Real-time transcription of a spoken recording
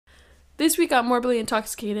This week on Morbidly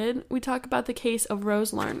Intoxicated, we talk about the case of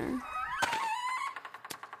Rose Larner.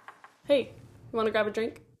 Hey, you want to grab a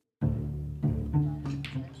drink?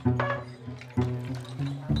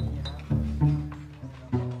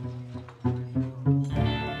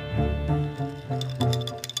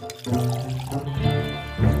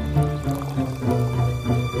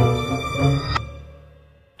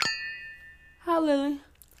 Hi, Lily.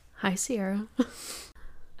 Hi, Sierra.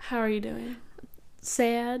 How are you doing?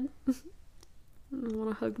 Sad. I want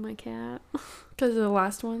to hug my cat. Because of the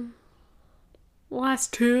last one?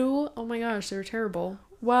 Last two? Oh my gosh, they were terrible.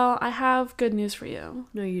 Well, I have good news for you.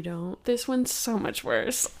 No, you don't. This one's so much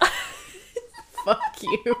worse. Fuck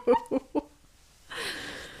you.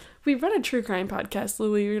 We run a true crime podcast,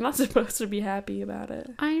 Lily. You're not supposed to be happy about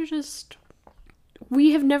it.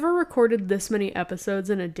 We have never recorded this many episodes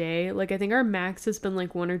in a day. Like, I think our max has been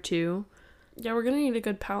like 1 or 2. Yeah, we're gonna need a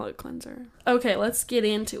good palate cleanser. Okay, let's get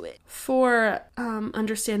into it. For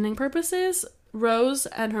understanding purposes, Rose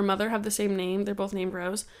and her mother have the same name. They're both named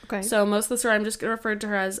Rose. Okay. So most of the story, I'm just gonna refer to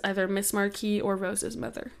her as either Miss Marquis or Rose's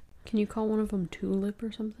mother. Can you call one of them Tulip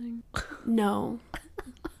or something? No.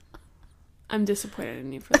 I'm disappointed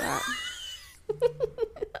in you for that.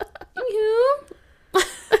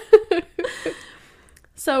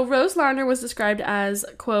 So Rose Larner was described as,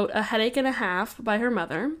 quote, a headache and a half by her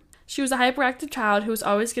mother. She was a hyperactive child who was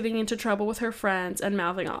always getting into trouble with her friends and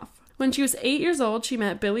mouthing off. When she was 8 years old, she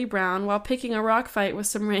met Billy Brown while picking a rock fight with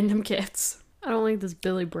some random kids. I don't like this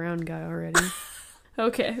Billy Brown guy already.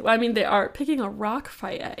 Okay, well, I mean, they are picking a rock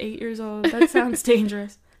fight at 8 years old. That sounds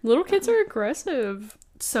dangerous. Little kids are aggressive.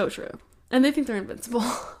 So true. And they think they're invincible.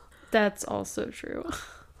 That's also true.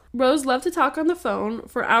 Rose loved to talk on the phone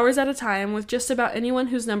for hours at a time with just about anyone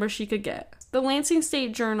whose number she could get. The Lansing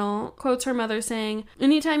State Journal quotes her mother saying,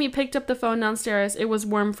 anytime you picked up the phone downstairs, it was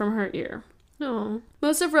warm from her ear. Oh.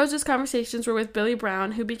 Most of Rose's conversations were with Billy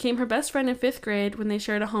Brown, who became her best friend in 5th grade when they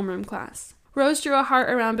shared a homeroom class. Rose drew a heart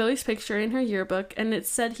around Billy's picture in her yearbook, and it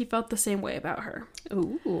said he felt the same way about her.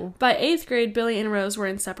 Ooh. By 8th grade, Billy and Rose were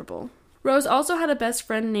inseparable. Rose also had a best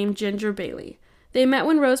friend named Ginger Bailey. They met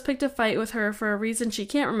when Rose picked a fight with her for a reason she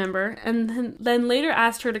can't remember, and then later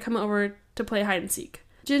asked her to come over to play hide and seek.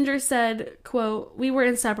 Ginger said, quote, we were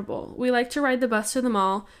inseparable. We liked to ride the bus to the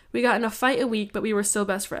mall. We got in a fight a week, but we were still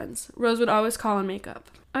best friends. Rose would always call and make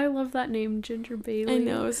up. I love that name, Ginger Bailey. I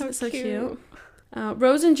know, isn't it so cute?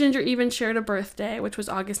 Rose and Ginger even shared a birthday, which was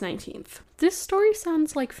August 19th. This story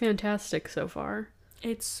sounds like fantastic so far.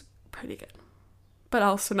 It's pretty good, but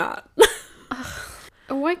also not.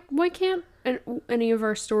 Why can't any of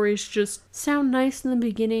our stories just sound nice in the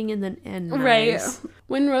beginning and then end nice? Right.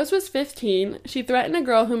 When Rose was 15, she threatened a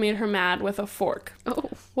girl who made her mad with a fork. Oh.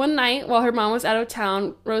 One night, while her mom was out of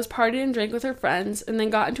town, Rose partied and drank with her friends and then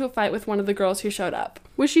got into a fight with one of the girls who showed up.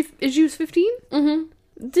 She was 15?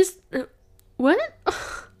 Mm-hmm. What?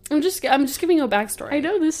 I'm just giving you a backstory. I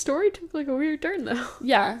know, this story took like a weird turn though.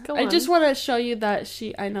 Yeah. I just want to show you that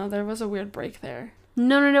I know there was a weird break there.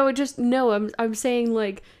 No, I'm saying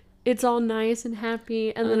like it's all nice and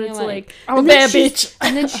happy, and then it's like I'm a bad bitch.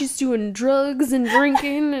 And then she's doing drugs and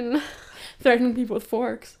drinking and threatening people with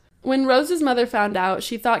forks. When Rose's mother found out,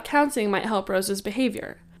 she thought counseling might help Rose's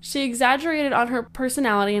behavior. She exaggerated on her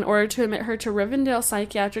personality in order to admit her to Rivendell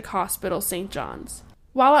Psychiatric Hospital, St. John's.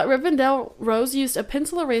 While at Rivendell, Rose used a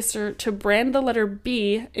pencil eraser to brand the letter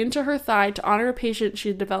B into her thigh to honor a patient she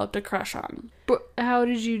had developed a crush on. But how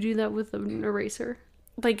did you do that with an eraser?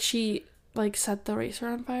 She set the eraser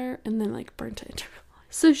on fire and then burnt it into her life.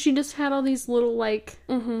 So she just had all these little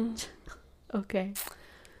Mm-hmm. Okay.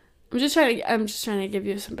 I'm just trying to give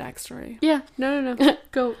you some backstory. Yeah. No.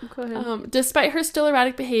 Go ahead. Despite her still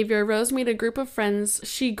erratic behavior, Rose made a group of friends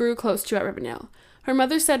she grew close to at Rivendell. Her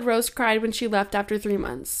mother said Rose cried when she left after 3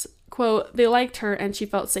 months. Quote, they liked her and she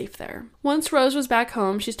felt safe there. Once Rose was back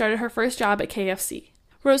home, she started her first job at KFC.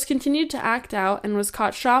 Rose continued to act out and was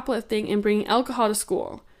caught shoplifting and bringing alcohol to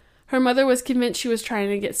school. Her mother was convinced she was trying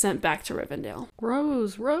to get sent back to Rivendell.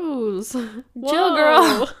 Rose. Chill,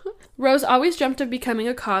 girl. Rose always dreamt of becoming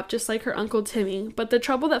a cop just like her Uncle Timmy, but the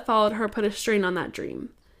trouble that followed her put a strain on that dream.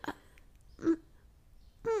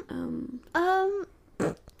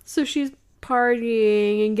 So she's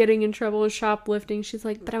partying and getting in trouble with shoplifting. She's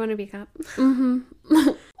like, but I want to be a cop. Mm-hmm.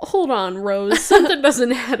 Hold on, Rose. Something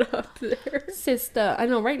doesn't add up there. Sister, I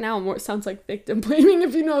know right now it sounds like victim blaming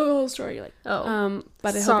if you know the whole story. But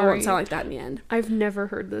I hope it won't sound like that in the end. I've never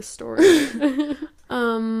heard this story.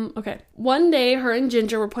 Okay. One day, her and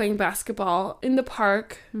Ginger were playing basketball in the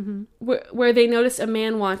park where they noticed a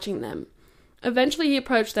man watching them. Eventually, he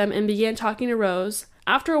approached them and began talking to Rose.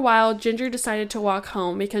 After a while, Ginger decided to walk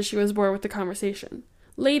home because she was bored with the conversation.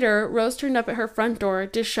 Later, Rose turned up at her front door,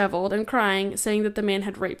 disheveled and crying, saying that the man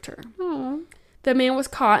had raped her. Oh. The man was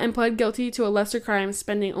caught and pled guilty to a lesser crime,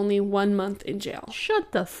 spending only 1 month in jail.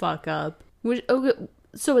 Shut the fuck up.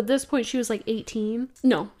 So at this point, she was like 18?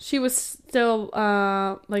 No, she was still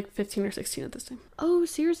like 15 or 16 at this time. Oh,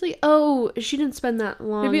 seriously? Oh, she didn't spend that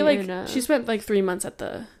long. Maybe like she spent like 3 months at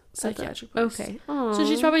the psychiatric place. Okay. Aww. So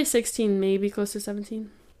she's probably 16, maybe close to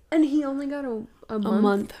 17. And he only got a month? A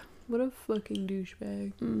month. What a fucking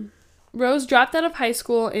douchebag. Rose dropped out of high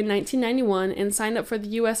school in 1991 and signed up for the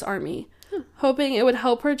U.S. Army, hoping it would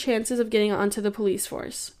help her chances of getting onto the police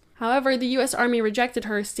force. However, the U.S. Army rejected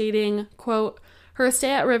her, stating, quote, her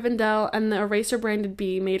stay at Rivendell and the eraser-branded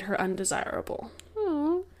bee made her undesirable.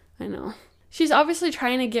 Oh. I know. She's obviously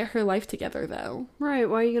trying to get her life together, though. Right,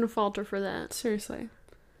 why are you gonna falter for that? Seriously.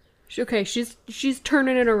 Okay, she's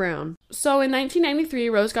turning it around. So in 1993,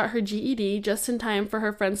 Rose got her GED just in time for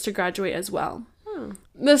her friends to graduate as well. Oh.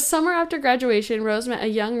 The summer after graduation, Rose met a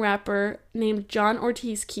young rapper named John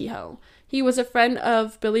Ortiz Kehoe. He was a friend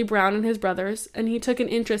of Billy Brown and his brothers, and he took an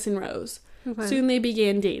interest in Rose. Okay. Soon they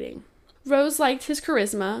began dating. Rose liked his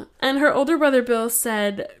charisma, and her older brother Bill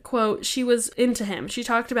said, quote, she was into him. She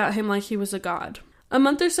talked about him like he was a god. A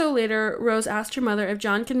month or so later, Rose asked her mother if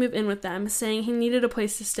John could move in with them, saying he needed a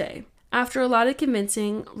place to stay. After a lot of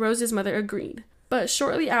convincing, Rose's mother agreed. But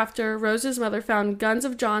shortly after, Rose's mother found guns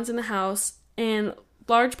of John's in the house and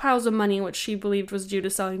large piles of money, which she believed was due to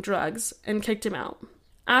selling drugs, and kicked him out.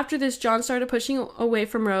 After this, John started pushing away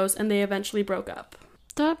from Rose, and they eventually broke up.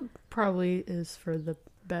 That probably is for the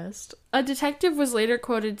best. A detective was later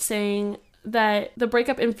quoted saying that the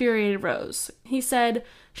breakup infuriated Rose. He said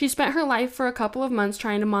she spent her life for a couple of months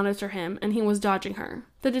trying to monitor him, and he was dodging her.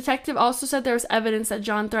 The detective also said there was evidence that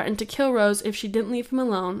John threatened to kill Rose if she didn't leave him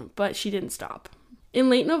alone, but she didn't stop. In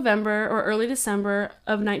late November or early December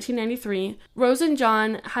of 1993, Rose and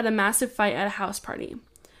John had a massive fight at a house party.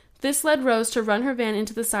 This led Rose to run her van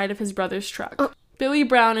into the side of his brother's truck. Billy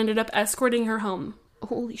Brown ended up escorting her home.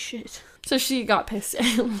 Holy shit. So she got pissed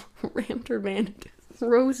and rammed her van.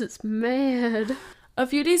 Rose is mad. A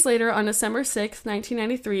few days later, on December 6th,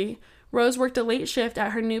 1993, Rose worked a late shift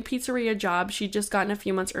at her new pizzeria job she'd just gotten a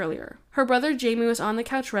few months earlier. Her brother Jamie was on the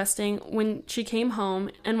couch resting when she came home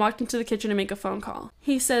and walked into the kitchen to make a phone call.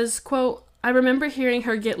 He says, quote, I remember hearing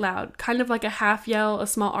her get loud, kind of like a half yell, a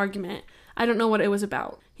small argument. I don't know what it was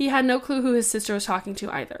about. He had no clue who his sister was talking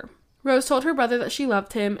to either. Rose told her brother that she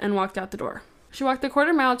loved him and walked out the door. She walked a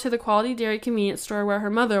quarter mile to the Quality Dairy convenience store where her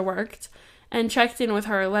mother worked and checked in with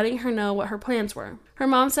her, letting her know what her plans were. Her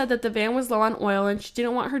mom said that the van was low on oil and she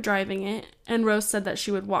didn't want her driving it, and Rose said that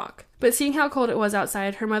she would walk. But seeing how cold it was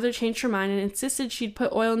outside, her mother changed her mind and insisted she'd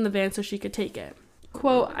put oil in the van so she could take it.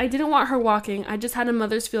 Quote, I didn't want her walking, I just had a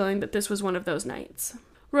mother's feeling that this was one of those nights.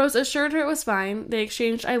 Rose assured her it was fine, they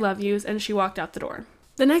exchanged I love yous, and she walked out the door.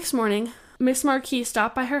 The next morning, Miss Marquis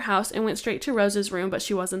stopped by her house and went straight to Rose's room, but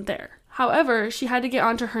she wasn't there. However, she had to get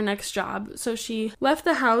on to her next job, so she left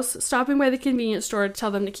the house, stopping by the convenience store to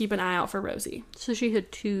tell them to keep an eye out for Rosie. So she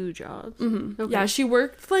had 2 jobs. Mm-hmm. Okay. Yeah, she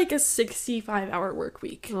worked like a 65-hour work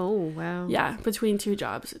week. Oh, wow. Yeah, between 2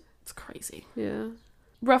 jobs. It's crazy. Yeah.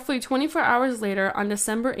 Roughly 24 hours later, on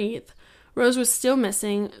December 8th, Rose was still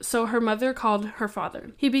missing, so her mother called her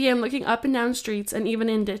father. He began looking up and down streets and even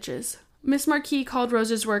in ditches. Miss Marquis called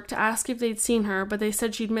Rose's work to ask if they'd seen her, but they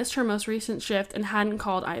said she'd missed her most recent shift and hadn't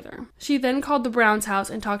called either. She then called the Browns'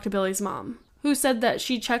 house and talked to Billy's mom, who said that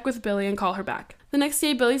she'd check with Billy and call her back. The next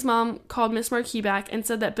day, Billy's mom called Miss Marquis back and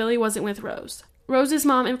said that Billy wasn't with Rose. Rose's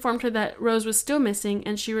mom informed her that Rose was still missing,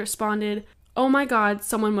 and she responded, oh my god,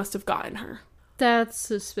 someone must have gotten her. That's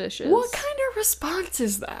suspicious. What kind of response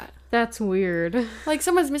is that? That's weird. Like,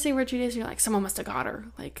 someone's missing for 2 days and you're like, someone must have got her.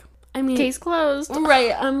 Like, I mean... Case closed.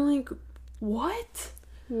 Right, I'm like... What?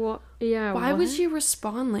 What? Yeah. Why would you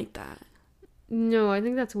respond like that? No, I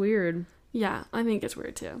think that's weird. Yeah, I think it's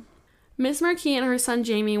weird too. Miss Marquis and her son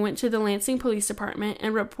Jamie went to the Lansing Police Department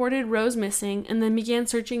and reported Rose missing and then began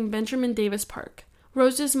searching Benjamin Davis Park.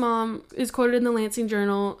 Rose's mom is quoted in the Lansing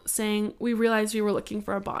Journal saying, we realized we were looking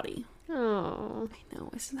for a body. Oh. I know,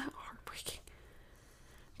 isn't that heartbreaking?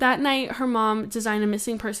 That night, her mom designed a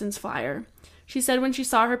missing persons flyer. She said when she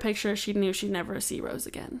saw her picture, she knew she'd never see Rose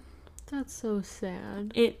again. That's so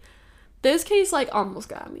sad. This case, like, almost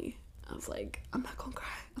got me. I was like, I'm not gonna cry.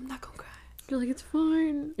 I'm not gonna cry. You're like, it's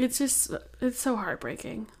fine. It's so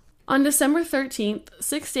heartbreaking. On December 13th,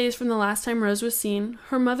 6 days from the last time Rose was seen,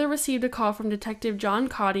 her mother received a call from Detective John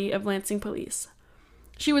Cotty of Lansing Police.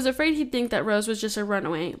 She was afraid he'd think that Rose was just a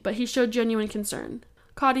runaway, but he showed genuine concern.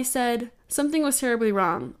 Cotty said, something was terribly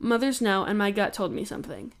wrong. Mothers know, and my gut told me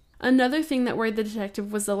something. Another thing that worried the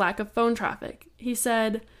detective was the lack of phone traffic. He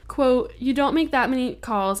said, quote, "You don't make that many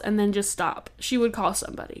calls and then just stop. She would call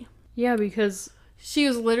somebody." Yeah, because she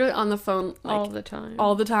was literally on the phone like, all the time.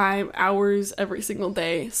 All the time, hours, every single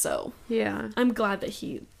day. So yeah, I'm glad that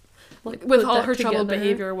he, like, with all her troubled together.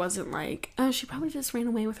 Behavior, wasn't like, oh, she probably just ran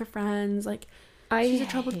away with her friends. Like, she's a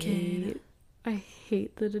troubled kid. I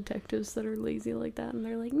hate the detectives that are lazy like that, and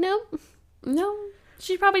they're like, no,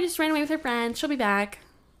 she probably just ran away with her friends. She'll be back.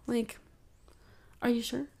 Like, are you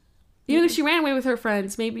sure? Even if she ran away with her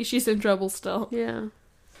friends, maybe she's in trouble still. Yeah.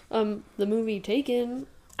 The movie Taken.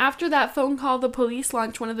 After that phone call, the police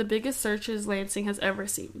launched one of the biggest searches Lansing has ever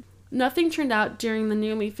seen. Nothing turned out during the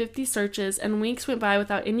nearly 50 searches, and weeks went by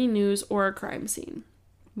without any news or a crime scene.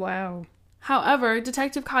 Wow. However,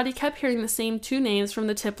 Detective Cotty kept hearing the same two names from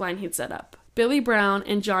the tip line he'd set up: Billy Brown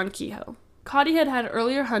and John Kehoe. Cotty had had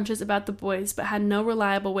earlier hunches about the boys, but had no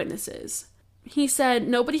reliable witnesses. He said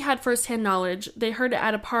nobody had first-hand knowledge. They heard it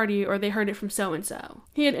at a party, or they heard it from so-and-so.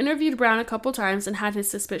 He had interviewed Brown a couple times and had his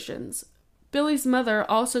suspicions. Billy's mother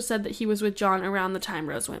also said that he was with John around the time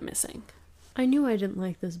Rose went missing. I knew I didn't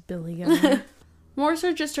like this Billy guy. More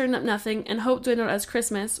searches turned up nothing, and hope dwindled as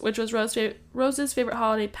Christmas, which was Rose's favorite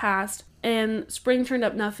holiday, passed, and spring turned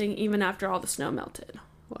up nothing even after all the snow melted.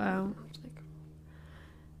 Wow.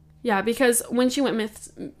 Yeah, because when she went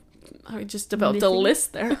I just developed a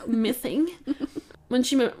list there. Missing. When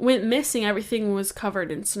she went missing, everything was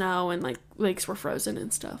covered in snow and, like, lakes were frozen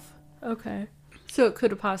and stuff. Okay. So it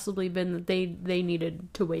could have possibly been that they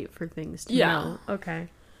needed to wait for things to melt. Okay.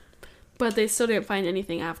 But they still didn't find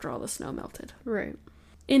anything after all the snow melted. Right.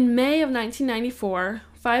 In May of 1994,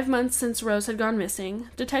 5 months since Rose had gone missing,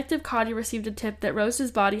 Detective Cotty received a tip that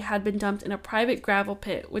Rose's body had been dumped in a private gravel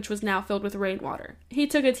pit, which was now filled with rainwater. He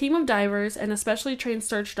took a team of divers and a specially trained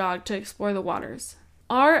search dog to explore the waters.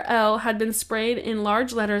 RL had been sprayed in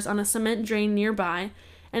large letters on a cement drain nearby,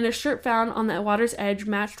 and a shirt found on the water's edge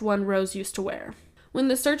matched one Rose used to wear. When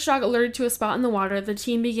the search dog alerted to a spot in the water, the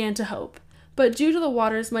team began to hope. But due to the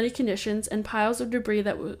water's muddy conditions and piles of debris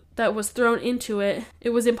that was thrown into it,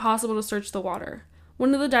 it was impossible to search the water.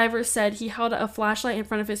 One of the divers said he held a flashlight in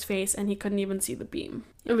front of his face and he couldn't even see the beam.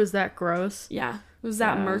 It was that gross? Yeah, it was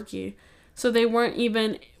that murky. So they weren't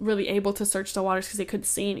even really able to search the waters because they couldn't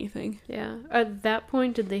see anything. Yeah. At that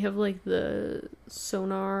point, did they have, like, the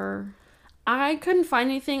sonar? I couldn't find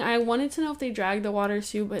anything. I wanted to know if they dragged the water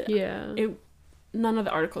too, but none of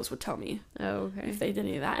the articles would tell me if they did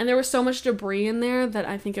any of that. And there was so much debris in there that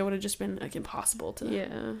I think it would have just been, like, impossible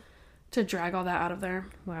to drag all that out of there.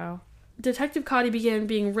 Wow. Detective Cotty began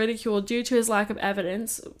being ridiculed due to his lack of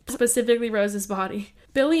evidence, specifically Rose's body.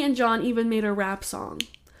 Billy and John even made a rap song.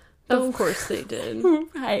 Of course they did.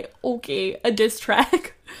 Right, okay, a diss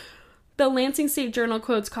track. The Lansing State Journal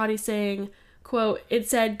quotes Cotty saying, quote, "It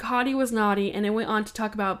said Cotty was naughty, and it went on to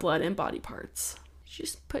talk about blood and body parts." Did you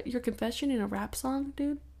just put your confession in a rap song,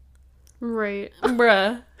 dude? Right.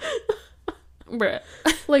 Bruh.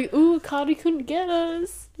 Like, ooh, Cotty couldn't get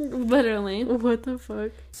us. Literally. What the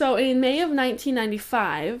fuck? So, in May of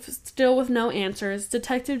 1995, still with no answers,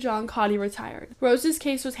 Detective John Cotty retired. Rose's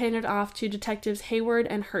case was handed off to Detectives Hayward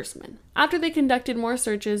and Hurstman. After they conducted more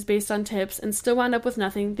searches based on tips and still wound up with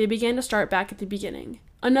nothing, they began to start back at the beginning.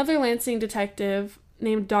 Another Lansing detective,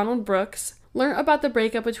 named Donald Brooks, learned about the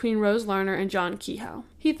breakup between Rose Larner and John Kehoe.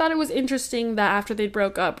 He thought it was interesting that after they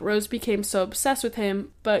broke up, Rose became so obsessed with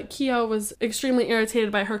him, but Kehoe was extremely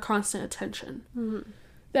irritated by her constant attention. Mm-hmm.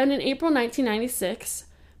 Then in April 1996,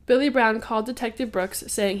 Billy Brown called Detective Brooks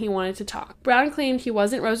saying he wanted to talk. Brown claimed he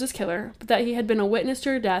wasn't Rose's killer, but that he had been a witness to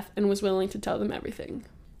her death and was willing to tell them everything.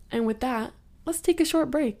 And with that, let's take a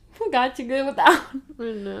short break. Got you good with that. I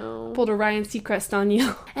know. Pulled a Ryan Seacrest on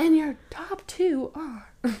you. And your top two are...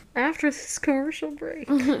 After this commercial break.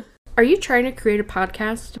 Are you trying to create a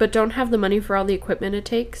podcast but don't have the money for all the equipment it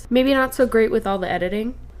takes? Maybe not so great with all the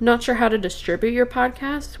editing? Not sure how to distribute your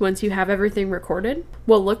podcast once you have everything recorded?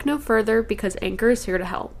 Well, look no further because Anchor is here to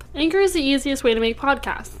help. Anchor is the easiest way to make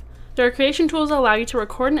podcasts. There are creation tools that allow you to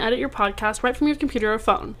record and edit your podcast right from your computer or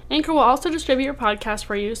phone. Anchor will also distribute your podcast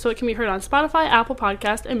for you so it can be heard on Spotify, Apple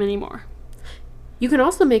Podcasts, and many more. You can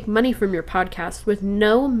also make money from your podcast with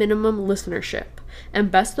no minimum listenership.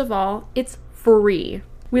 And best of all, it's free.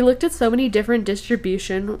 We looked at so many different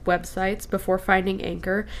distribution websites before finding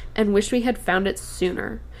Anchor and wish we had found it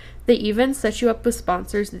sooner. They even set you up with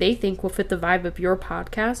sponsors they think will fit the vibe of your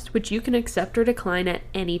podcast, which you can accept or decline at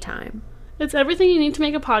any time. It's everything you need to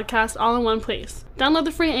make a podcast all in one place. Download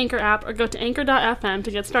the free Anchor app or go to anchor.fm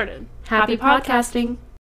to get started. Happy podcasting!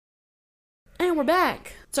 And we're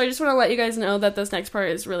back. So I just want to let you guys know that this next part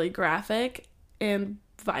is really graphic and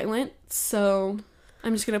violent, so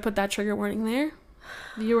I'm just going to put that trigger warning there.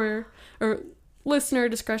 Viewer or listener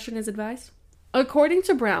discretion is advised. According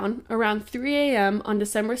to Brown, around 3 a.m. on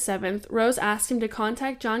December 7th, Rose asked him to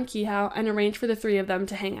contact John Kehoe and arrange for the three of them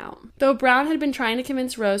to hang out. Though Brown had been trying to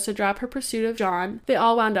convince Rose to drop her pursuit of John, they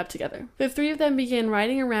all wound up together. The three of them began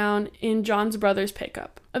riding around in John's brother's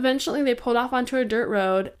pickup. Eventually, they pulled off onto a dirt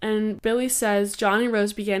road, and Billy says John and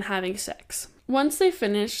Rose began having sex. Once they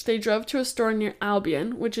finished, they drove to a store near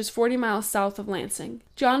Albion, which is 40 miles south of Lansing.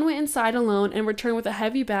 John went inside alone and returned with a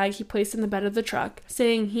heavy bag he placed in the bed of the truck,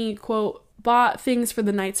 saying he, quote, bought things for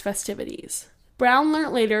the night's festivities. Brown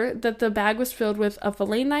learned later that the bag was filled with a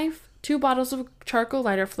fillet knife, 2 bottles of charcoal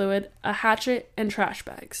lighter fluid, a hatchet, and trash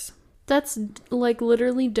bags. That's like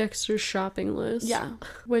literally Dexter's shopping list. Yeah,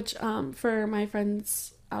 which for my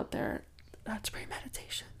friends out there, that's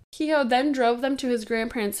premeditation. Kehoe then drove them to his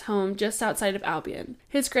grandparents' home just outside of Albion.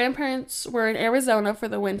 His grandparents were in Arizona for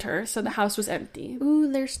the winter, so the house was empty.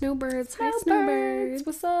 Ooh, there's snowbirds. Hi, snowbirds.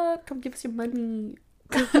 What's up? Come give us your money.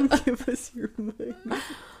 Give us your money.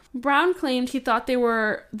 Brown claimed he thought they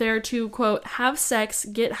were there to, quote, have sex,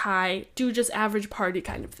 get high, do just average party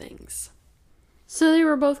kind of things. So they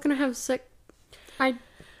were both gonna have sex.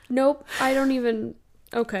 Nope, I don't even.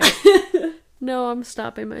 Okay. No, I'm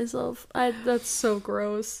stopping myself. That's so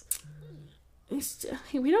gross.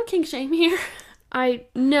 We don't kink shame here.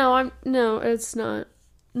 No, it's not.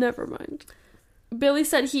 Never mind. Billy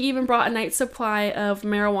said he even brought a night's supply of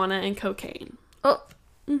marijuana and cocaine. Oh.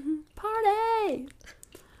 Mm-hmm. Party!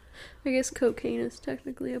 I guess cocaine is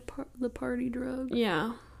technically the party drug.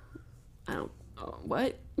 Yeah.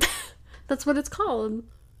 What? That's what it's called.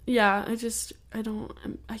 Yeah,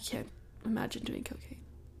 I can't imagine doing cocaine.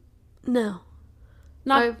 No.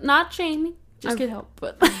 Not shaming. Just get help,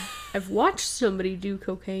 but... I've watched somebody do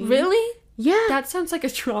cocaine. Really? Yeah. That sounds like a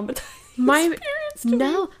traumatizing experience to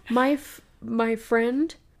me. My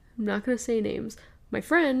friend, I'm not going to say names, my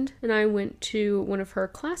friend and I went to one of her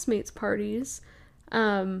classmates' parties,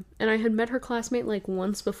 and I had met her classmate like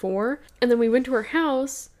once before, and then we went to her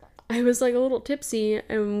house. I was like a little tipsy,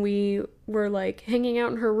 and we were like hanging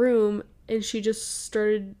out in her room, and she just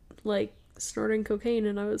started like snorting cocaine,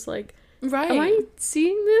 and I was like, right, am I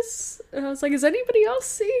seeing this? And I was like, is anybody else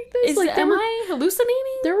seeing this? Am I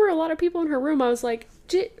hallucinating? There were a lot of people in her room. I was like,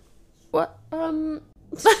 what?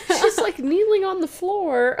 She's like kneeling on the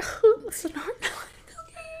floor.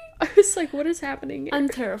 I was like, what is happening here? I'm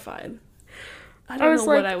terrified. I don't know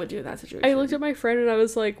what I would do in that situation. I looked at my friend and I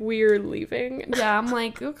was like, we're leaving. Yeah, I'm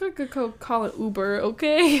like, go call it Uber,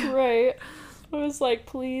 okay? Right. I was like,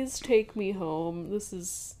 please take me home. This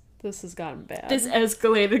has gotten bad. This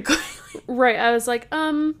escalated quickly. Right. I was like,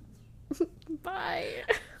 bye.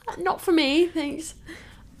 Not for me, thanks.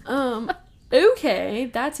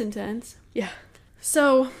 Okay, that's intense. Yeah.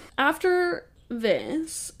 So, after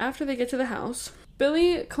they get to the house,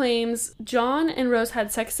 Billy claims John and Rose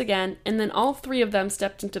had sex again, and then all three of them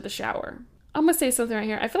stepped into the shower. I'm gonna say something right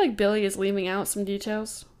here. I feel like Billy is leaving out some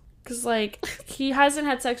details. Because, like, he hasn't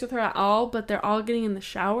had sex with her at all, but they're all getting in the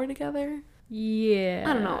shower together. Yeah.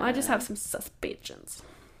 I don't know. I just have some suspicions.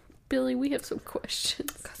 Billy, we have some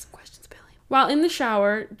questions. Got some questions, Billy. While in the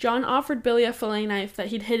shower, John offered Billy a fillet knife that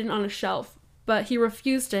he'd hidden on a shelf, but he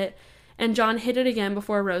refused it, and John hid it again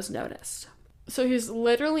before Rose noticed. So he was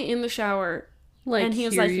literally in the shower, and he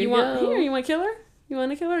was like, you want to kill her? You want to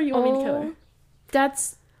kill her, or you want me to kill her?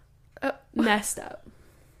 That's messed up.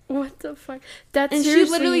 What the fuck? That's and she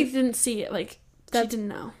literally didn't see it. Like, she didn't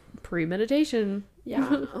know. Premeditation.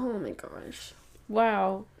 Yeah. Oh my gosh.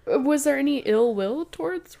 Wow. Was there any ill will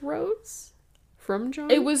towards Rose from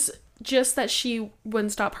John? It was just that she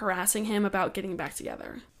wouldn't stop harassing him about getting back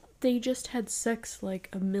together. They just had sex like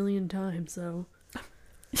a million times, though.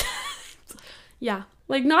 Yeah.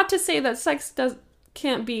 Like, not to say that sex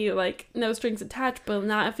can't be, like, no strings attached, but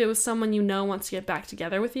not if it was someone you know wants to get back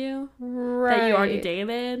together with you. Right. That you already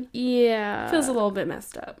dated. Yeah. Feels a little bit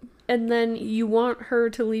messed up. And then you want her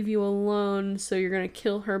to leave you alone, so you're gonna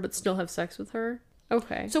kill her but still have sex with her?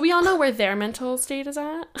 Okay. So we all know where their mental state is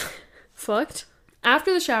at. Fucked.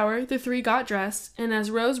 After the shower, the three got dressed, and as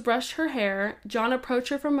Rose brushed her hair, John approached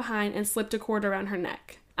her from behind and slipped a cord around her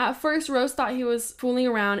neck. At first, Rose thought he was fooling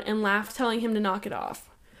around and laughed, telling him to knock it off.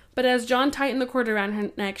 But as John tightened the cord around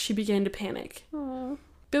her neck, she began to panic. Aww.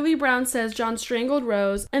 Billy Brown says John strangled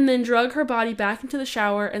Rose and then drug her body back into the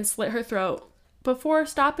shower and slit her throat before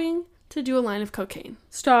stopping to do a line of cocaine.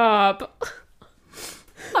 Stop.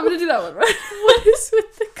 I'm gonna do that one, right? What is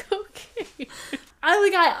with the cocaine?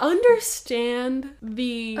 I understand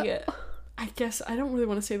the I guess I don't really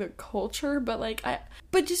want to say the culture, but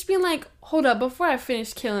but just being like, hold up, before I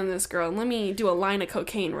finish killing this girl, let me do a line of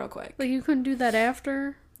cocaine real quick. Like, you couldn't do that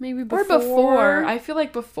after? Maybe before? Or before. I feel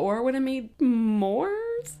like before would have made more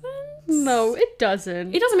sense. No, it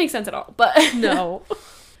doesn't. It doesn't make sense at all, but... No.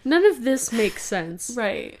 None of this makes sense.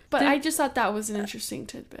 Right. But I just thought that was an interesting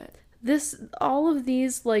tidbit. All of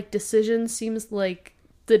these, like, decisions seems like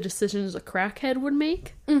the decisions a crackhead would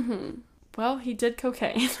make. Mm-hmm. Well, he did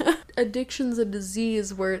cocaine. Addiction's a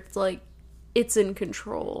disease where it's like, it's in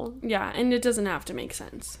control. Yeah, and it doesn't have to make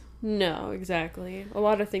sense. No, exactly. A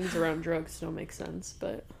lot of things around drugs don't make sense,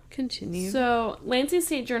 but continue. So, Lansing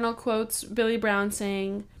State Journal quotes Billy Brown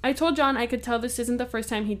saying, "I told John I could tell this isn't the first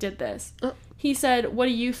time he did this. He said, 'What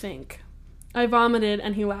do you think?' I vomited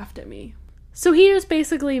and he laughed at me." So he just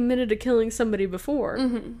basically admitted to killing somebody before.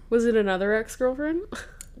 Mm-hmm. Was it another ex-girlfriend?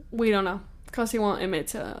 We don't know, because he won't admit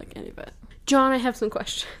to, like, any of it. John, I have some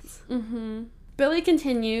questions. Mm-hmm. Billy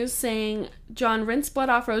continues, saying, "John rinsed blood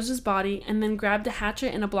off Rose's body and then grabbed a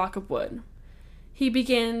hatchet and a block of wood. He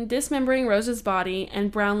began dismembering Rose's body,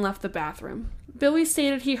 and Brown left the bathroom. Billy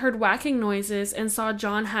stated he heard whacking noises and saw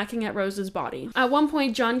John hacking at Rose's body. At one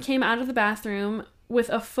point, John came out of the bathroom with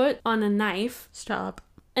a foot on a knife. Stop.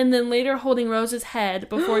 And then later holding Rose's head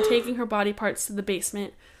before taking her body parts to the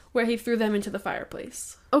basement, where he threw them into the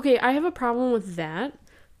fireplace." Okay, I have a problem with that.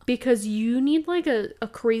 Because you need, like, a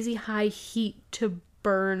crazy high heat to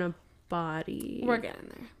burn a body. We're getting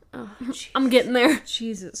there. Oh, I'm getting there.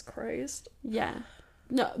 Jesus Christ. Yeah.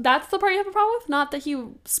 No, that's the part you have a problem with? Not that he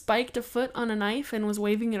spiked a foot on a knife and was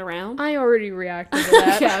waving it around? I already reacted to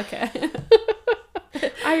that. Yeah, okay.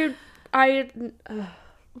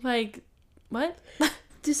 Like, what?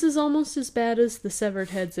 This is almost as bad as the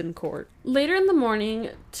severed heads in court. Later in the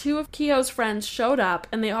morning, 2 of Kehoe's friends showed up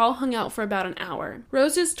and they all hung out for about an hour.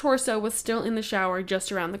 Rose's torso was still in the shower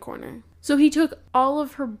just around the corner. So he took all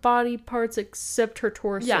of her body parts except her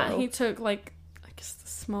torso. Yeah, he took, like, I guess the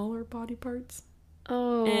smaller body parts.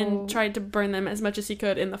 Oh. And tried to burn them as much as he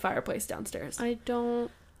could in the fireplace downstairs. I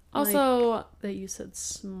don't also like that you said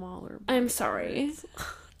smaller body I'm sorry. parts.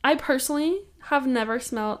 I personally have never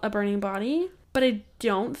smelled a burning body, but I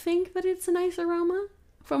don't think that it's a nice aroma,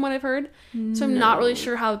 from what I've heard. So I'm not really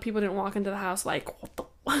sure how people didn't walk into the house like, what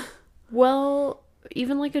the... Well,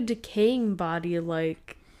 even like a decaying body,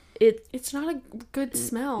 like, it's not a good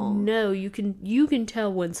smell. No, you can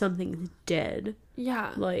tell when something's dead.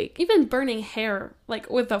 Yeah. Like, even burning hair, like,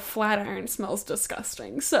 with a flat iron smells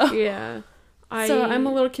disgusting. So yeah. So I'm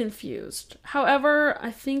a little confused. However,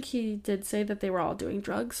 I think he did say that they were all doing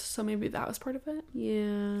drugs, so maybe that was part of it.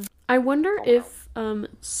 Yeah. I wonder if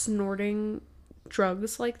snorting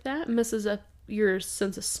drugs like that messes up your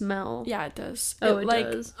sense of smell. Yeah, it does. It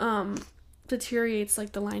does. Deteriorates,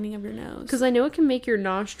 like, the lining of your nose. Because I know it can make your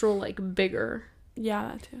nostril, like, bigger.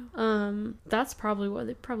 Yeah, that too. That's probably why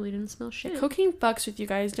they probably didn't smell shit. Cocaine fucks with you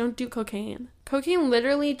guys. Don't do cocaine. Cocaine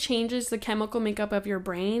literally changes the chemical makeup of your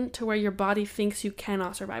brain to where your body thinks you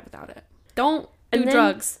cannot survive without it. Don't do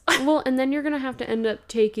drugs. Well, and then you're gonna have to end up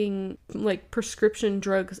taking, like, prescription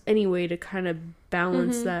drugs anyway to kind of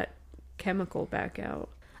balance that chemical back out.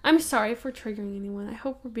 I'm sorry for triggering anyone. I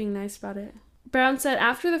hope we're being nice about it. Brown said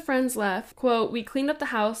after the friends left, quote, "We cleaned up the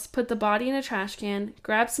house, put the body in a trash can,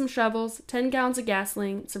 grabbed some shovels, 10 gallons of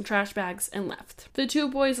gasoline, some trash bags, and left. The 2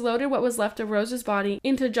 boys loaded what was left of Rose's body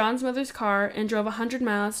into John's mother's car and drove 100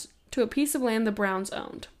 miles to a piece of land the Browns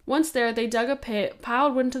owned. Once there, they dug a pit,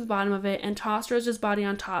 piled wood into the bottom of it, and tossed Rose's body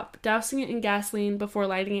on top, dousing it in gasoline before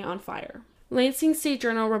lighting it on fire. Lansing State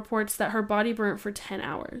Journal reports that her body burnt for 10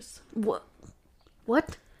 hours. What?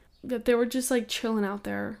 That they were just, like, chilling out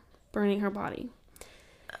there, burning her body.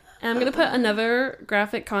 And I'm gonna put another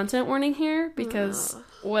graphic content warning here, because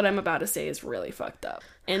what I'm about to say is really fucked up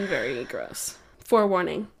and very gross.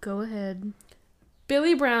 Forewarning. Go ahead.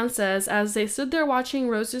 Billy Brown says, as they stood there watching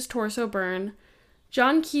Rose's torso burn,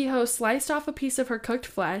 John Kehoe sliced off a piece of her cooked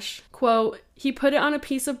flesh. Quote, "He put it on a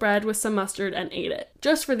piece of bread with some mustard and ate it.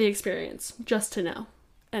 Just for the experience. Just to know."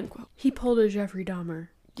 End quote. He pulled a Jeffrey Dahmer.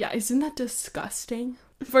 Yeah, isn't that disgusting?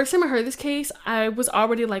 First time I heard this case, I was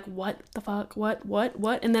already like, what the fuck? What?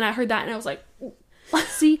 And then I heard that and I was like, ooh.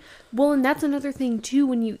 See, well, and that's another thing too,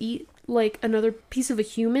 when you eat, like, another piece of a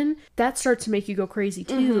human, that starts to make you go crazy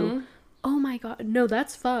too. Oh my god, no,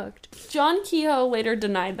 that's fucked. John Kehoe later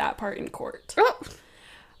denied that part in court.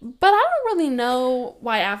 But I don't really know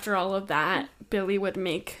why after all of that, Billy would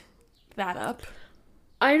make that up.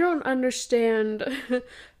 I don't understand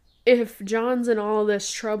if John's in all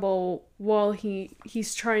this trouble while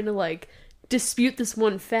he's trying to, like, dispute this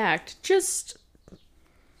one fact. Just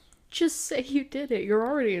say you did it. You're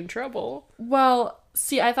already in trouble. Well,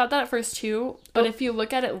 see, I thought that at first too, but if you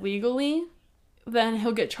look at it legally, then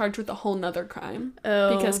he'll get charged with a whole nother crime.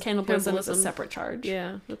 Oh, because cannibalism is a separate charge.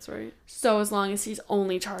 Yeah, that's right. So as long as he's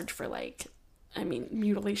only charged for, like, I mean,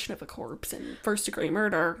 mutilation of a corpse and first-degree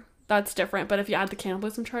murder, that's different. But if you add the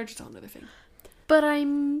cannibalism charge, it's another thing. But I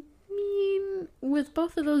mean, with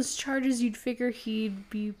both of those charges, you'd figure he'd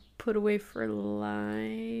be put away for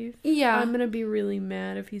life. Yeah. I'm gonna be really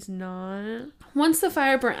mad if he's not. Once the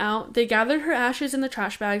fire burnt out, they gathered her ashes in the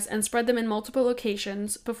trash bags and spread them in multiple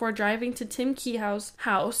locations before driving to Tim Kehoe's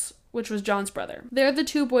house, which was John's brother. There, the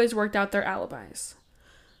two boys worked out their alibis.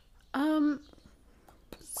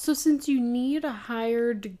 So since you need a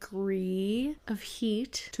higher degree of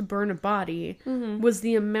heat to burn a body, was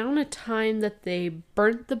the amount of time that they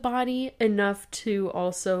burnt the body enough to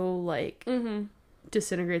also, like,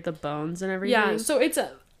 disintegrate the bones and everything? Yeah, so it's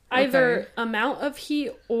either amount of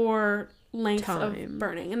heat or length of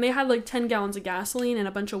burning. And they had, like, 10 gallons of gasoline and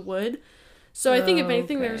a bunch of wood. So I think if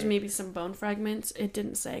anything, there's maybe some bone fragments. It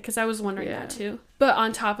didn't say, because I was wondering that too. But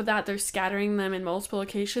on top of that, they're scattering them in multiple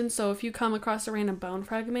locations. So if you come across a random bone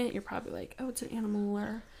fragment, you're probably like, oh, it's an animal,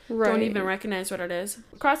 or don't even recognize what it is.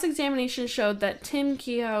 Cross-examination showed that Tim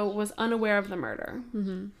Kehoe was unaware of the murder.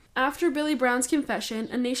 After Billy Brown's confession,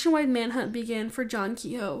 a nationwide manhunt began for John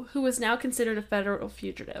Kehoe, who was now considered a federal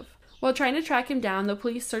fugitive. While trying to track him down, the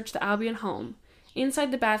police searched the Albion home.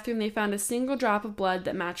 Inside the bathroom, they found a single drop of blood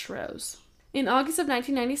that matched Rose. In August of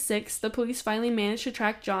 1996, the police finally managed to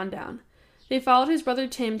track John down. They followed his brother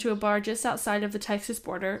Tim to a bar just outside of the Texas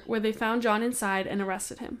border, where they found John inside and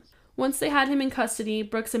arrested him. Once they had him in custody,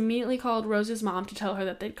 Brooks immediately called Rose's mom to tell her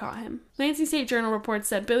that they'd caught him. Lansing State Journal reports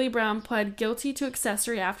that Billy Brown pled guilty to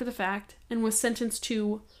accessory after the fact and was sentenced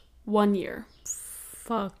to 1 year.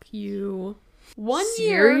 Fuck you. 1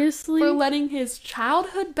 Seriously? year for letting his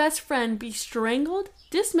childhood best friend be strangled,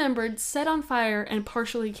 dismembered, set on fire, and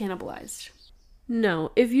partially cannibalized.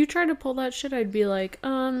 No, if you tried to pull that shit, I'd be like,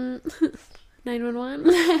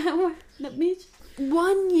 911?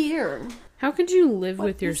 1 year. How could you live What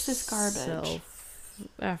with is this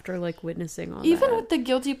yourself after, like, witnessing all Even that? with the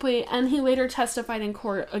guilty plea, and he later testified in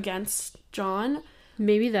court against John.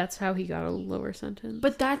 Maybe that's how he got a lower sentence.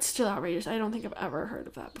 But that's still outrageous. I don't think I've ever heard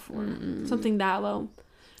of that before. Something that low.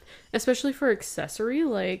 Especially for accessory,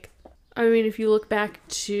 like, I mean, if you look back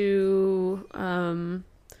to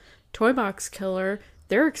Toy Box Killer,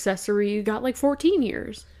 their accessory got like 14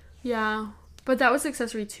 years. Yeah. But that was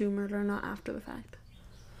accessory to murder, not after the fact.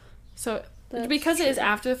 So, That's because true. it is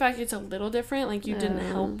after the fact, it's a little different. Like, you didn't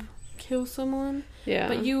help kill someone. Yeah.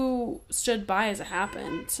 But you stood by as it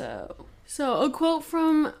happened, so... So, a quote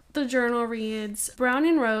from the journal reads, Brown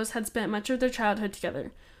and Rose had spent much of their childhood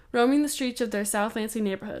together, roaming the streets of their South Lansing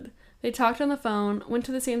neighborhood. They talked on the phone, went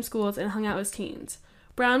to the same schools, and hung out as teens.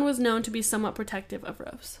 Brown was known to be somewhat protective of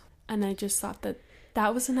Rose. And I just thought that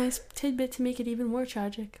that was a nice tidbit to make it even more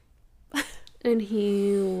tragic. And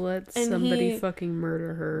he let somebody fucking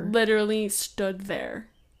murder her. Literally stood there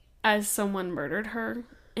as someone murdered her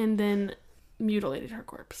and then mutilated her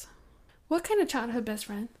corpse. What kind of childhood best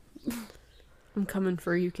friend? I'm coming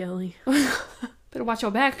for you, Kelly. Better watch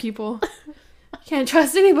your back, people. Can't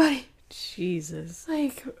trust anybody. Jesus.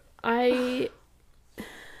 Like,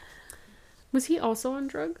 Was he also on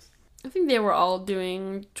drugs? I think they were all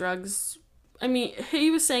doing drugs. I mean,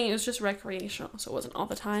 he was saying it was just recreational, so it wasn't all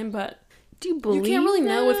the time, but do you believe you can't really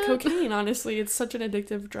know with that? cocaine, honestly. It's such an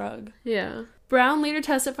addictive drug. Yeah. Brown later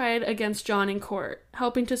testified against John in court,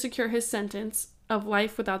 helping to secure his sentence of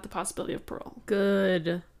life without the possibility of parole.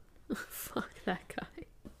 Good. Fuck that guy.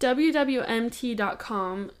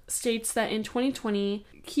 WWMT.com states that in 2020,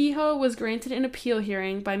 Kehoe was granted an appeal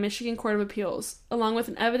hearing by Michigan Court of Appeals, along with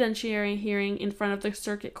an evidentiary hearing in front of the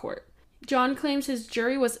circuit court. John claims his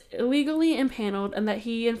jury was illegally impaneled and that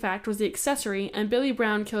he, in fact, was the accessory, and Billy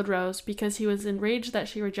Brown killed Rose because he was enraged that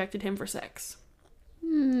she rejected him for sex.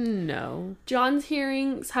 No. John's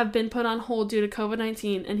hearings have been put on hold due to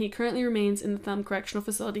COVID-19, and he currently remains in the Thumb Correctional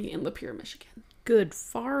Facility in Lapeer, Michigan. Good.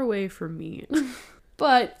 Far away from me.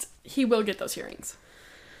 But he will get those hearings.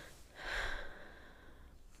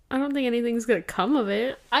 I don't think anything's gonna come of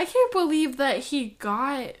it. I can't believe that he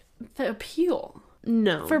got the appeal.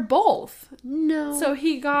 No. For both. No. So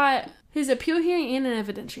he got his appeal hearing and an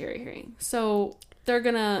evidentiary hearing. So they're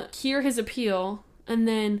gonna hear his appeal and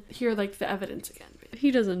then hear, like, the evidence again. He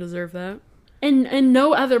doesn't deserve that. And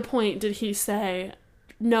no other point did he say,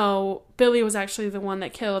 no, Billy was actually the one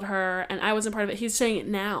that killed her and I wasn't part of it. He's saying it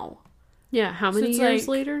now. Yeah, how many years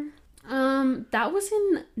later? That was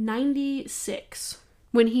in 96.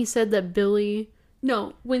 When he said that Billy...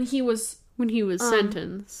 No, when he was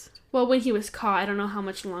sentenced. Well, when he was caught, I don't know how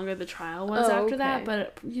much longer the trial was after that,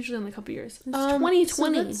 but usually only a couple years. It's 2020.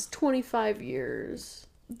 So that's 25 years.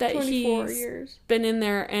 That 24 he's years. been in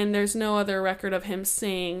there, and there's no other record of him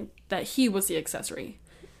saying that he was the accessory.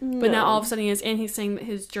 No. But now all of a sudden he is, and he's saying that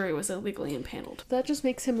his jury was illegally impaneled. That just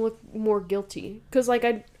makes him look more guilty. Because, like,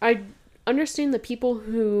 I understand the people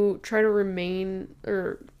who try to remain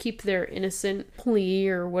or keep their innocent plea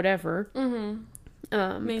or whatever.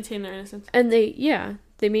 Mm-hmm. Maintain their innocence. And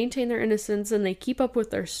they maintain their innocence and they keep up with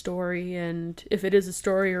their story, and if it is a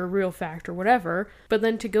story or a real fact or whatever. But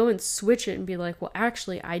then to go and switch it and be like, well,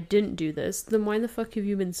 actually, I didn't do this. Then why the fuck have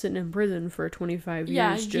you been sitting in prison for 25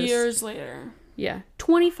 years? Yeah, years later. Yeah,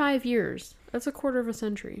 25 years. That's a quarter of a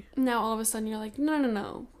century. Now all of a sudden you're like,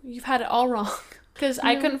 no. You've had it all wrong. Because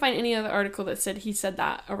I couldn't find any other article that said he said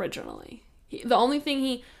that originally. The only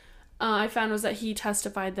thing I found was that he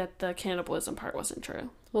testified that the cannibalism part wasn't true.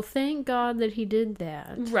 Well, thank God that he did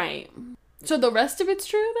that. Right. So the rest of it's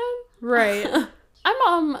true then? Right.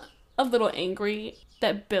 I'm a little angry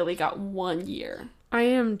that Billy got 1 year. I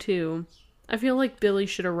am too. I feel like Billy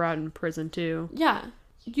should have rotted in prison too. Yeah.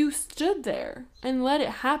 You stood there and let it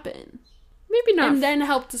happen. Maybe not. And then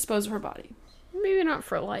helped dispose of her body. Maybe not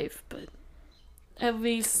for life, but at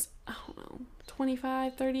least, I don't know,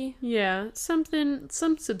 25, 30? Yeah, some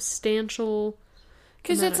substantial.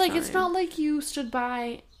 Because it's like, it's not like you stood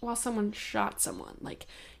by while someone shot someone. Like,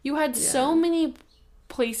 you had so many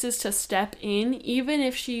places to step in, even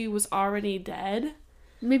if she was already dead.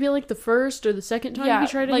 Maybe like the first or the second time he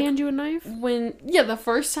tried to hand you a knife? The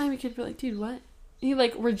first time you could be like, dude, what? He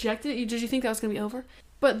like rejected it. Did you think that was going to be over?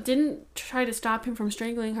 But didn't try to stop him from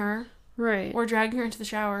strangling her. Right. Or dragging her into the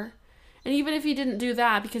shower. And even if he didn't do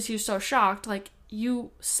that because he was so shocked, like,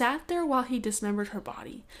 you sat there while he dismembered her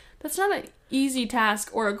body. That's not an easy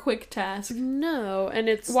task or a quick task. No, and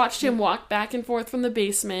it's... Watched him walk back and forth from the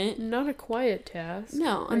basement. Not a quiet task.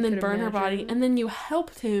 No, and then burn her body. And then you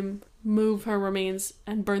helped him move her remains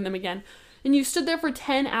and burn them again. And you stood there for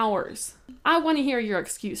 10 hours. I want to hear your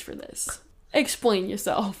excuse for this. Explain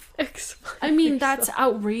yourself. I mean, that's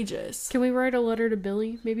outrageous. Can we write a letter to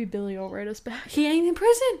Billy? Maybe Billy will write us back. He ain't in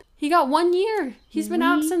prison. He got 1 year. He's been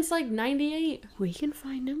out since like 98. We can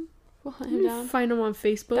find him. We'll hunt him down. Find him on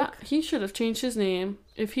Facebook. He should have changed his name.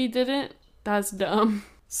 If he didn't, that's dumb.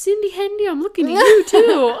 Cindy Hendy, I'm looking at you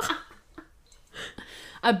too.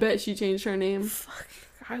 I bet she changed her name. Fuck,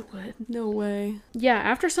 I would. No way. Yeah,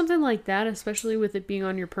 after something like that, especially with it being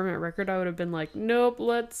on your permanent record, I would have been like, nope,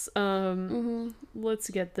 let's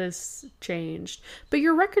get this changed. But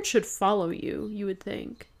your record should follow you, you would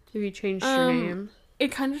think, if you changed your name.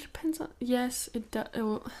 It kind of depends on... Yes, it does.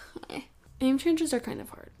 Name changes are kind of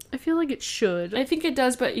hard. I feel like it should. I think it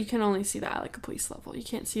does, but you can only see that at like a police level. You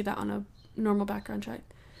can't see that on a normal background check.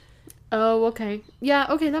 Oh, okay. Yeah,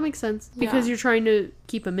 okay, that makes sense. Because you're trying to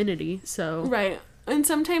keep amenity, so... Right. And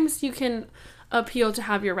sometimes you can appeal to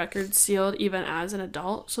have your record sealed even as an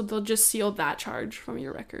adult, so they'll just seal that charge from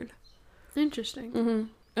your record. Interesting. Mm-hmm.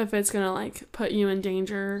 If it's gonna, like, put you in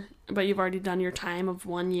danger, but you've already done your time of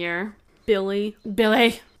 1 year. Billy.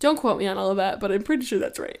 Don't quote me on all of that, but I'm pretty sure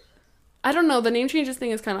that's right. I don't know, the name changes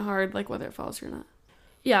thing is kind of hard, like whether it follows you or not.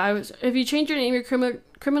 Yeah, if you change your name, your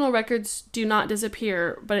criminal records do not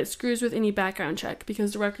disappear, but it screws with any background check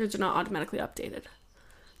because the records are not automatically updated.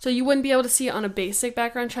 So you wouldn't be able to see it on a basic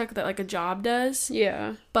background check that like a job does.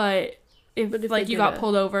 Yeah. But if like you got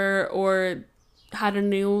pulled over or had a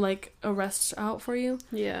new like arrest out for you.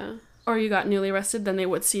 Yeah. Or you got newly arrested, then they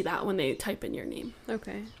would see that when they type in your name.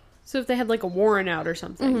 Okay. So if they had like a warrant out or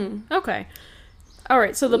something. Mm-hmm. Okay. All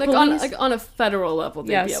right, so the like police... on a federal level, they'd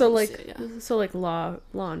be able to see it, yeah. So like law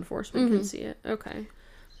enforcement can see it. Okay.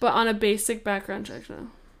 But on a basic background check, no.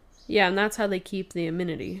 Yeah, and that's how they keep the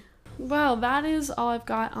amenity. Well, that is all I've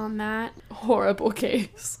got on that horrible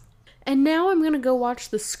case. And now I'm going to go watch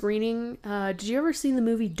the screening. Did you ever see the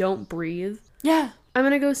movie Don't Breathe? Yeah. I'm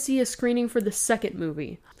going to go see a screening for the second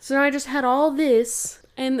movie. So now I just had all this.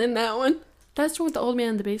 And then that one. That's the one with the old man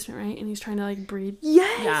in the basement, right? And he's trying to like breathe.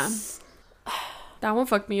 Yes! Yeah. That one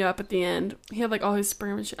fucked me up at the end. He had like all his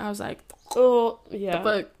sperm and shit. I was like, oh, yeah. The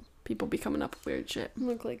fuck? People be coming up with weird shit.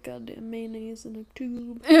 Look like goddamn mayonnaise in a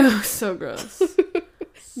tube. Ew, so gross.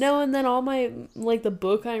 No, and then all my, like, the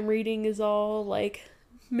book I'm reading is all, like,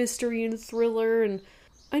 mystery and thriller, and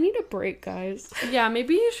I need a break, guys. Yeah,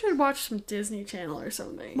 maybe you should watch some Disney Channel or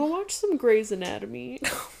something. We'll watch some Grey's Anatomy.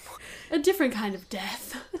 A different kind of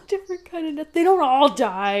death. A different kind of death. They don't all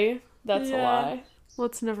die. That's a lie.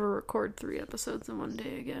 Let's never record 3 episodes in one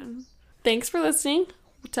day again. Thanks for listening.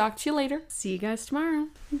 Talk to you later. See you guys tomorrow.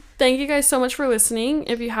 Thank you guys so much for listening.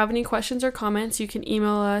 If you have any questions or comments, you can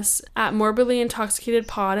email us at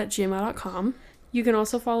morbidlyintoxicatedpod@gmail.com. You can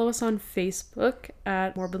also follow us on Facebook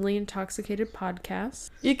at Morbidly Intoxicated Podcast.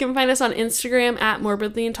 You can find us on Instagram at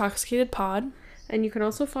morbidlyintoxicatedpod. And you can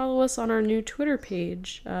also follow us on our new Twitter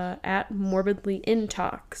page at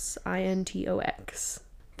morbidlyintox, INTOX.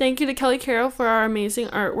 Thank you to Kelly Carroll for our amazing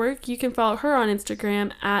artwork. You can follow her on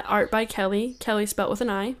Instagram at artbykelly, Kelly spelled with an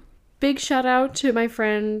I. Big shout out to my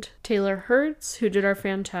friend Taylor Hertz, who did our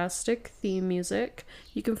fantastic theme music.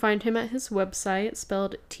 You can find him at his website,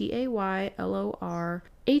 spelled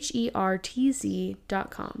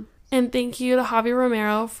TAYLORHERTZ.com. And thank you to Javi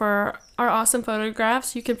Romero for our awesome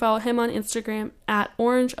photographs. You can follow him on Instagram at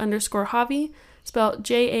orange_Javi, spelled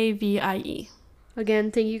JAVIE.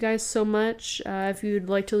 Again, thank you guys so much. If you'd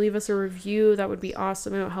like to leave us a review, that would be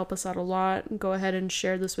awesome. It would help us out a lot. Go ahead and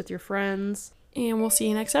share this with your friends. And we'll see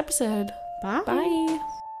you next episode. Bye. Bye.